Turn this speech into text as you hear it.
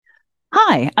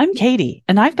Hi, I'm Katie,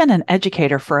 and I've been an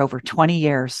educator for over 20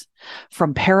 years.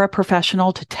 From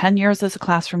paraprofessional to 10 years as a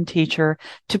classroom teacher,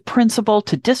 to principal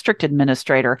to district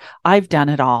administrator, I've done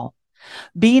it all.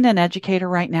 Being an educator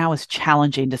right now is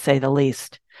challenging to say the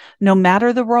least. No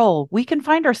matter the role, we can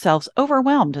find ourselves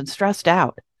overwhelmed and stressed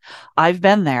out. I've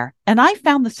been there, and I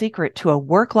found the secret to a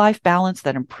work-life balance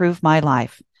that improved my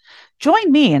life.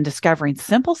 Join me in discovering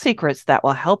simple secrets that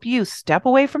will help you step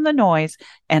away from the noise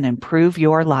and improve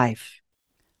your life.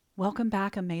 Welcome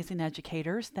back, amazing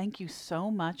educators. Thank you so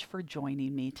much for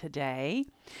joining me today.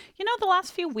 The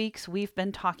last few weeks we've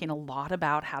been talking a lot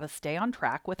about how to stay on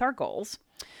track with our goals.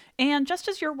 And just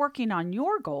as you're working on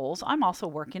your goals, I'm also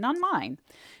working on mine.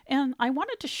 And I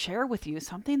wanted to share with you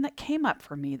something that came up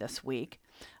for me this week.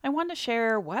 I wanted to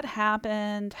share what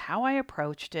happened, how I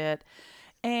approached it,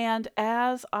 and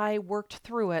as I worked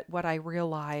through it, what I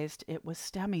realized it was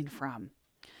stemming from.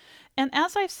 And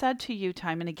as I've said to you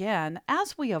time and again,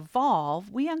 as we evolve,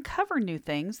 we uncover new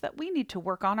things that we need to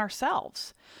work on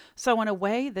ourselves. So in a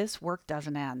way, this work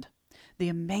doesn't end. The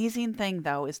amazing thing,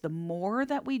 though, is the more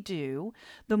that we do,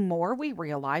 the more we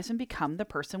realize and become the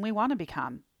person we want to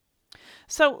become.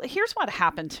 So here's what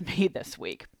happened to me this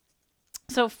week.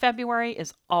 So February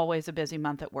is always a busy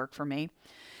month at work for me.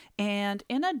 And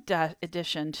in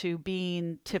addition to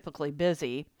being typically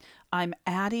busy, I'm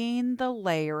adding the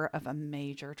layer of a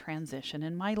major transition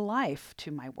in my life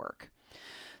to my work.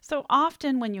 So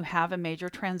often when you have a major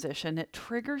transition, it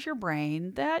triggers your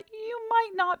brain that you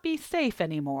might not be safe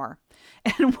anymore.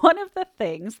 And one of the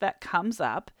things that comes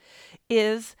up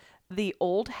is the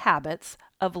old habits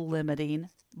of limiting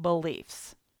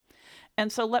beliefs.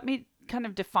 And so let me kind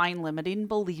of define limiting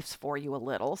beliefs for you a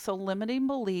little. So limiting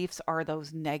beliefs are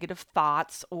those negative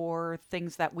thoughts or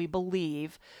things that we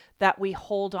believe that we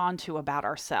hold on to about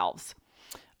ourselves.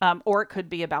 Or it could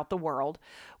be about the world,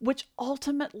 which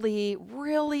ultimately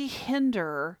really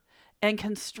hinder and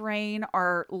constrain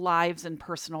our lives and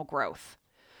personal growth.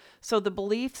 So the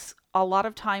beliefs a lot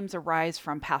of times arise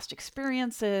from past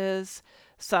experiences,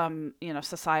 some,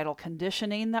 societal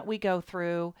conditioning that we go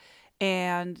through,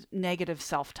 and negative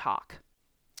self-talk.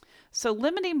 So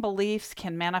limiting beliefs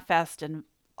can manifest in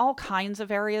all kinds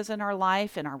of areas in our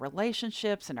life, in our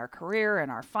relationships, in our career, in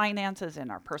our finances,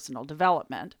 in our personal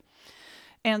development.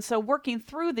 And so working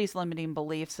through these limiting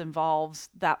beliefs involves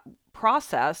that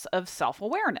process of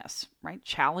self-awareness, right?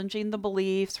 Challenging the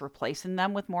beliefs, replacing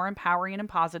them with more empowering and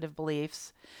positive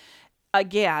beliefs.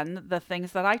 Again, the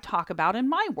things that I talk about in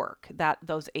my work, that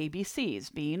those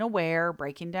ABCs, being aware,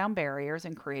 breaking down barriers,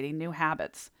 and creating new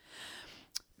habits.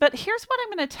 But here's what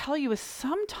I'm going to tell you is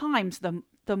sometimes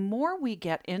the more we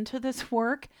get into this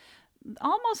work,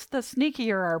 almost the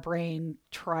sneakier our brain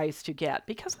tries to get,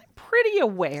 because I'm pretty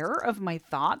aware of my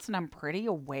thoughts and I'm pretty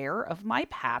aware of my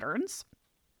patterns.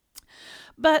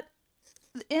 But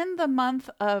in the month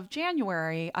of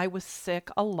January, I was sick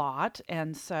a lot,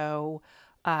 and so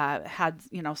had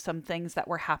some things that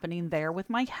were happening there with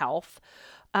my health.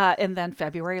 And then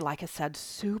February, like I said,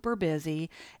 super busy.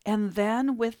 And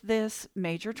then with this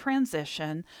major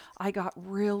transition, I got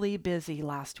really busy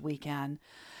last weekend.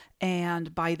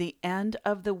 And by the end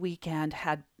of the weekend,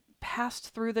 had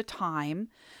passed through the time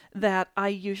that I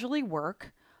usually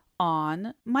work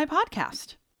on my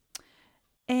podcast.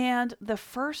 And the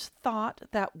first thought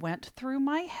that went through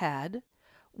my head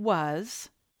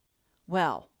was,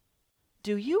 well,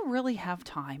 do you really have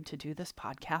time to do this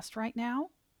podcast right now?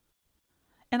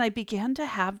 And I began to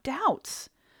have doubts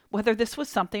whether this was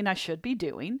something I should be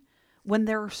doing when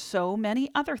there are so many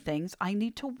other things I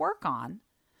need to work on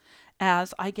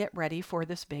as I get ready for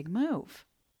this big move.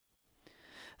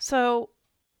 So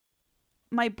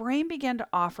my brain began to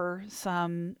offer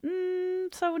some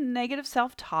negative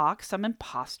self-talk, some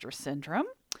imposter syndrome.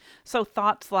 So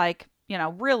thoughts like,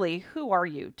 really, who are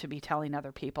you to be telling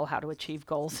other people how to achieve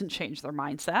goals and change their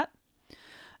mindset?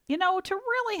 To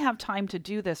really have time to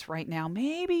do this right now,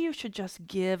 maybe you should just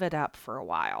give it up for a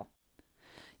while.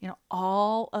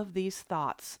 All of these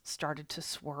thoughts started to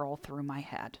swirl through my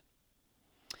head.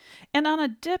 And on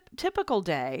a typical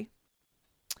day,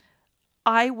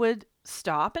 I would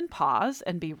stop and pause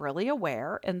and be really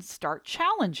aware and start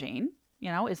challenging,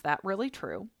 is that really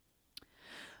true?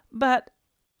 But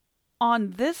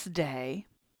on this day,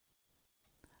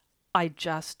 I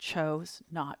just chose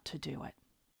not to do it.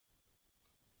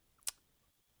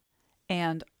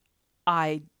 And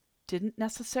I didn't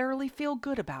necessarily feel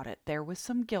good about it. There was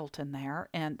some guilt in there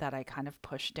and that I kind of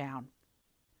pushed down.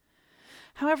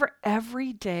 However,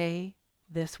 every day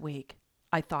this week,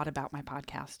 I thought about my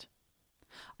podcast.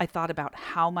 I thought about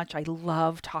how much I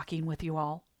love talking with you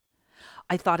all.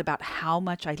 I thought about how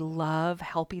much I love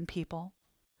helping people.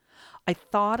 I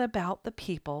thought about the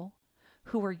people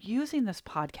who are using this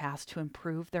podcast to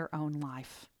improve their own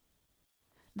life.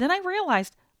 Then I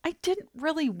realized I didn't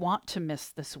really want to miss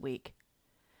this week.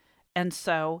 And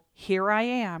so here I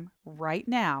am right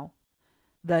now,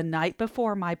 the night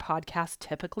before my podcast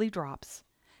typically drops,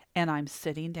 and I'm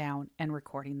sitting down and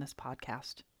recording this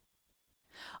podcast.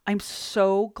 I'm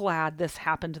so glad this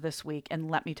happened this week, and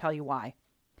let me tell you why.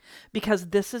 Because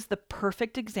this is the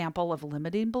perfect example of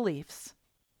limiting beliefs,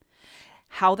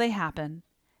 how they happen,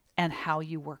 and how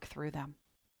you work through them.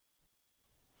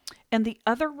 And the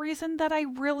other reason that I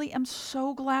really am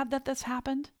so glad that this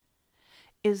happened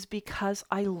is because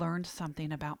I learned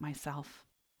something about myself.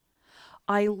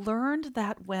 I learned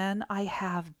that when I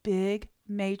have big,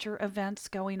 major events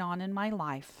going on in my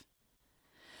life,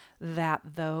 that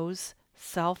those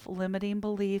self-limiting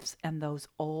beliefs and those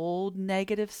old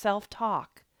negative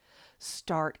self-talk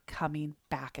start coming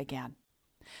back again.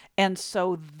 And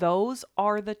so those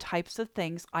are the types of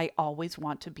things I always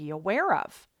want to be aware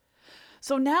of.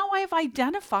 So now I've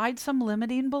identified some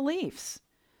limiting beliefs.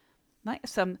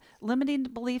 Some limiting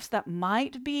beliefs that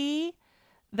might be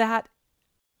that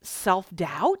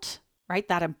self-doubt, right?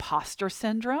 That imposter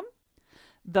syndrome,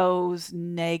 those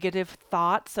negative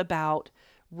thoughts about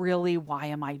really, why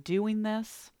am I doing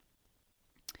this?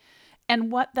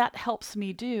 And what that helps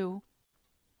me do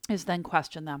is then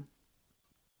question them.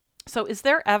 So is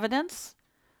there evidence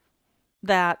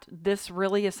that this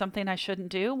really is something I shouldn't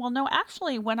do? Well, no,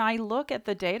 actually, when I look at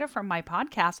the data from my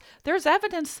podcast, there's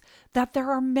evidence that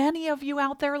there are many of you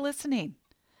out there listening.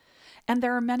 And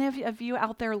there are many of you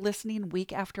out there listening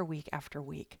week after week after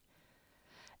week.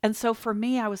 And so for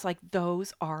me, I was like,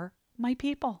 those are my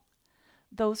people.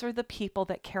 Those are the people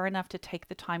that care enough to take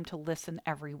the time to listen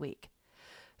every week.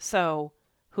 So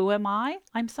who am I?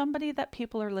 I'm somebody that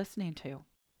people are listening to.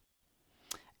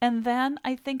 And then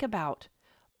I think about,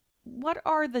 what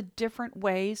are the different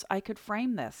ways I could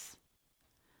frame this?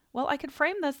 Well, I could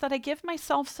frame this that I give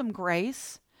myself some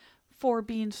grace for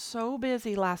being so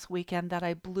busy last weekend that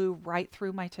I blew right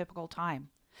through my typical time,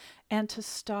 and to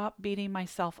stop beating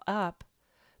myself up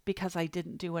because I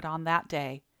didn't do it on that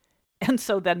day. And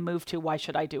so then move to, why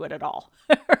should I do it at all?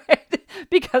 Right?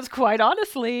 Because quite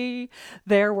honestly,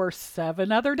 there were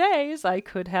 7 other days I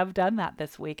could have done that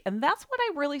this week. And that's what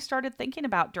I really started thinking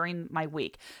about during my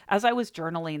week. As I was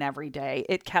journaling every day,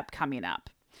 it kept coming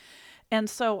up. And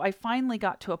so I finally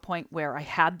got to a point where I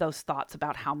had those thoughts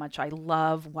about how much I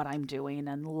love what I'm doing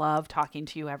and love talking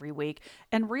to you every week,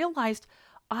 and realized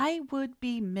I would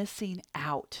be missing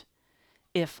out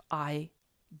if I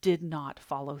did not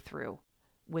follow through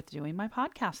with doing my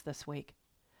podcast this week.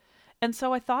 And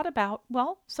so I thought about,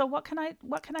 well, so what can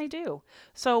I do?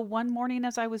 So one morning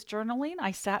as I was journaling,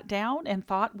 I sat down and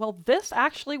thought, well, this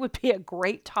actually would be a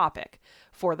great topic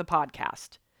for the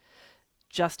podcast.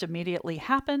 Just immediately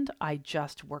happened. I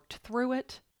just worked through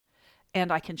it,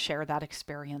 and I can share that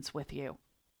experience with you.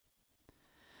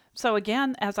 So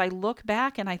again, as I look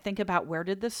back and I think about, where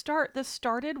did this start? This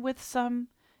started with some,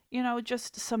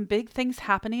 just some big things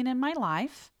happening in my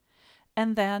life.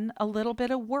 And then a little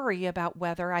bit of worry about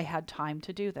whether I had time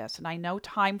to do this. And I know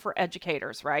time for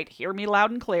educators, right? Hear me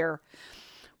loud and clear.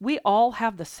 We all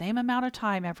have the same amount of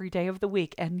time every day of the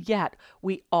week, and yet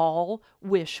we all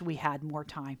wish we had more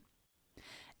time.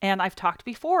 And I've talked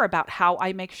before about how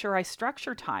I make sure I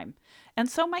structure time. And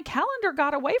so my calendar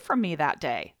got away from me that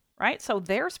day, right? So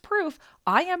there's proof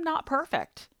I am not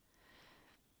perfect,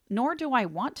 nor do I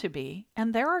want to be.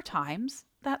 And there are times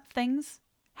that things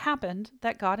happened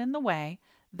that got in the way,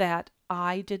 that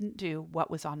I didn't do what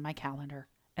was on my calendar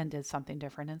and did something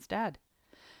different instead.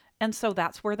 And so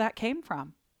that's where that came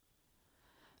from.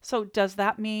 So does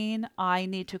that mean I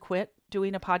need to quit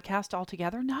doing a podcast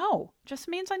altogether? No, just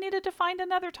means I needed to find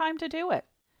another time to do it.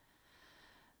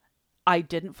 I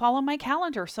didn't follow my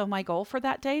calendar, so my goal for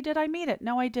that day, did I meet it?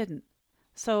 No, I didn't.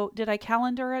 So did I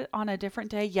calendar it on a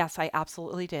different day? Yes, I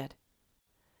absolutely did.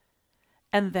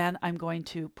 And then I'm going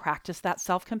to practice that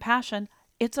self-compassion.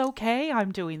 It's okay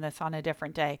I'm doing this on a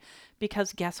different day,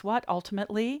 because guess what?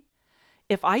 Ultimately,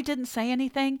 if I didn't say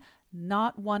anything,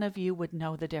 not one of you would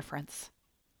know the difference,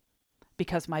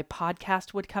 because my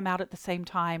podcast would come out at the same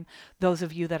time. Those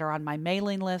of you that are on my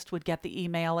mailing list would get the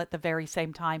email at the very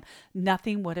same time.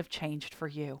 Nothing would have changed for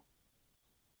you.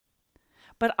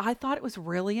 But I thought it was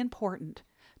really important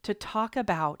to talk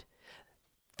about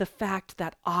the fact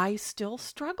that I still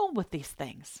struggle with these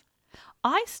things.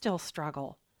 I still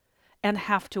struggle and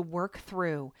have to work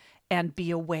through and be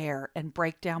aware and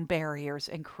break down barriers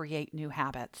and create new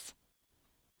habits.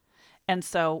 And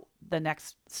so the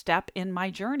next step in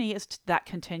my journey is that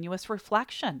continuous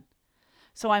reflection,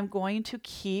 So I'm going to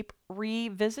keep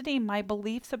revisiting my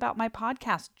beliefs about my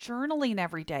podcast, journaling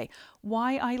every day,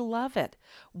 why I love it,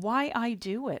 why I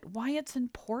do it, why it's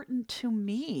important to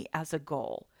me as a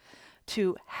goal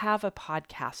to have a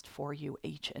podcast for you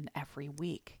each and every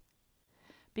week.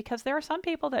 Because there are some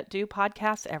people that do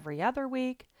podcasts every other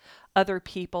week, other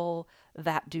people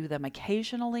that do them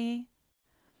occasionally.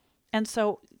 And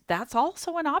so that's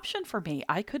also an option for me.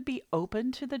 I could be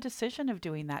open to the decision of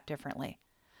doing that differently.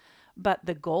 But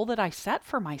the goal that I set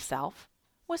for myself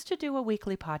was to do a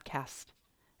weekly podcast.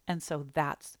 And so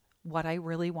that's what I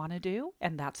really want to do.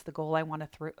 And that's the goal I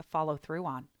want to follow through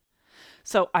on.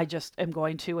 So I just am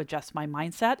going to adjust my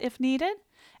mindset if needed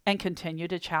and continue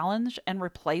to challenge and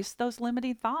replace those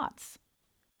limiting thoughts.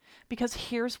 Because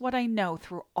here's what I know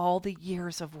through all the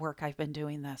years of work I've been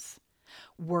doing this.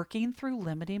 Working through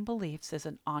limiting beliefs is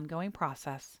an ongoing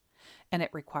process, and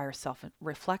it requires self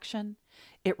reflection,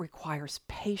 it requires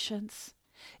patience,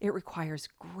 it requires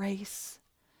grace,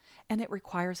 and it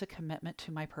requires a commitment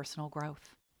to my personal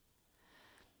growth.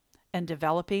 And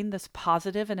developing this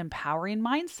positive and empowering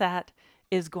mindset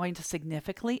is going to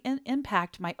significantly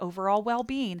impact my overall well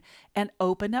being and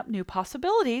open up new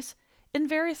possibilities in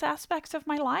various aspects of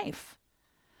my life.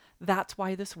 That's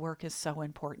why this work is so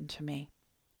important to me.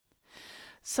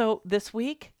 So this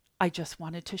week, I just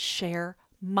wanted to share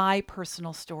my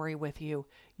personal story with you.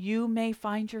 You may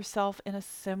find yourself in a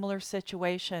similar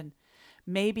situation.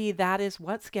 Maybe that is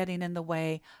what's getting in the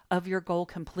way of your goal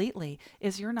completely,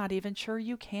 is you're not even sure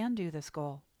you can do this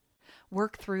goal.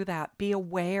 Work through that. Be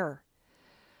aware.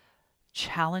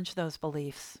 Challenge those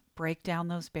beliefs. Break down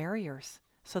those barriers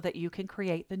so that you can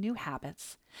create the new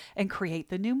habits and create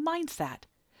the new mindset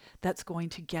that's going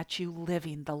to get you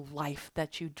living the life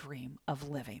that you dream of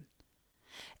living.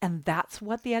 And that's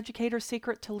what the Educator's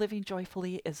Secret to Living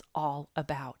Joyfully is all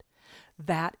about.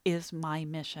 That is my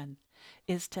mission,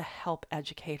 is to help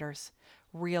educators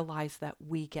realize that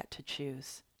we get to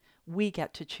choose. We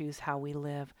get to choose how we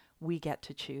live. We get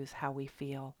to choose how we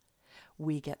feel.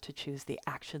 We get to choose the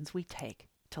actions we take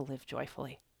to live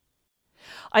joyfully.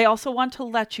 I also want to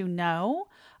let you know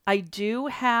I do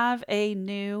have a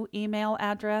new email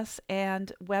address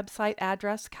and website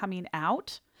address coming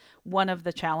out. One of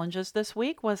the challenges this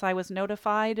week was I was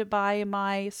notified by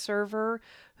my server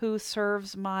who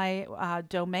serves my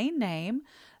domain name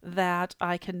that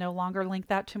I can no longer link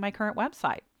that to my current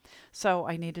website. So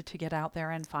I needed to get out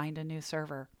there and find a new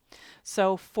server.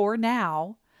 So for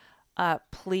now,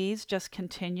 please just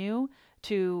continue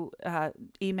to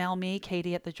email me,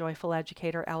 Katie at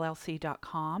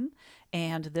thejoyfuleducatorllc.com.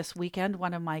 And this weekend,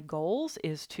 one of my goals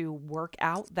is to work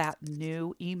out that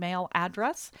new email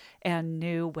address and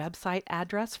new website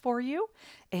address for you.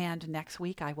 And next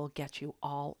week, I will get you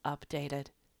all updated.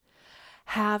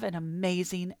 Have an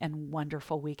amazing and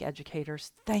wonderful week,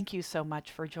 educators. Thank you so much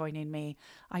for joining me.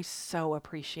 I so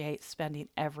appreciate spending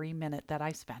every minute that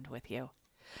I spend with you.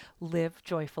 Live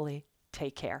joyfully.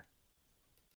 Take care.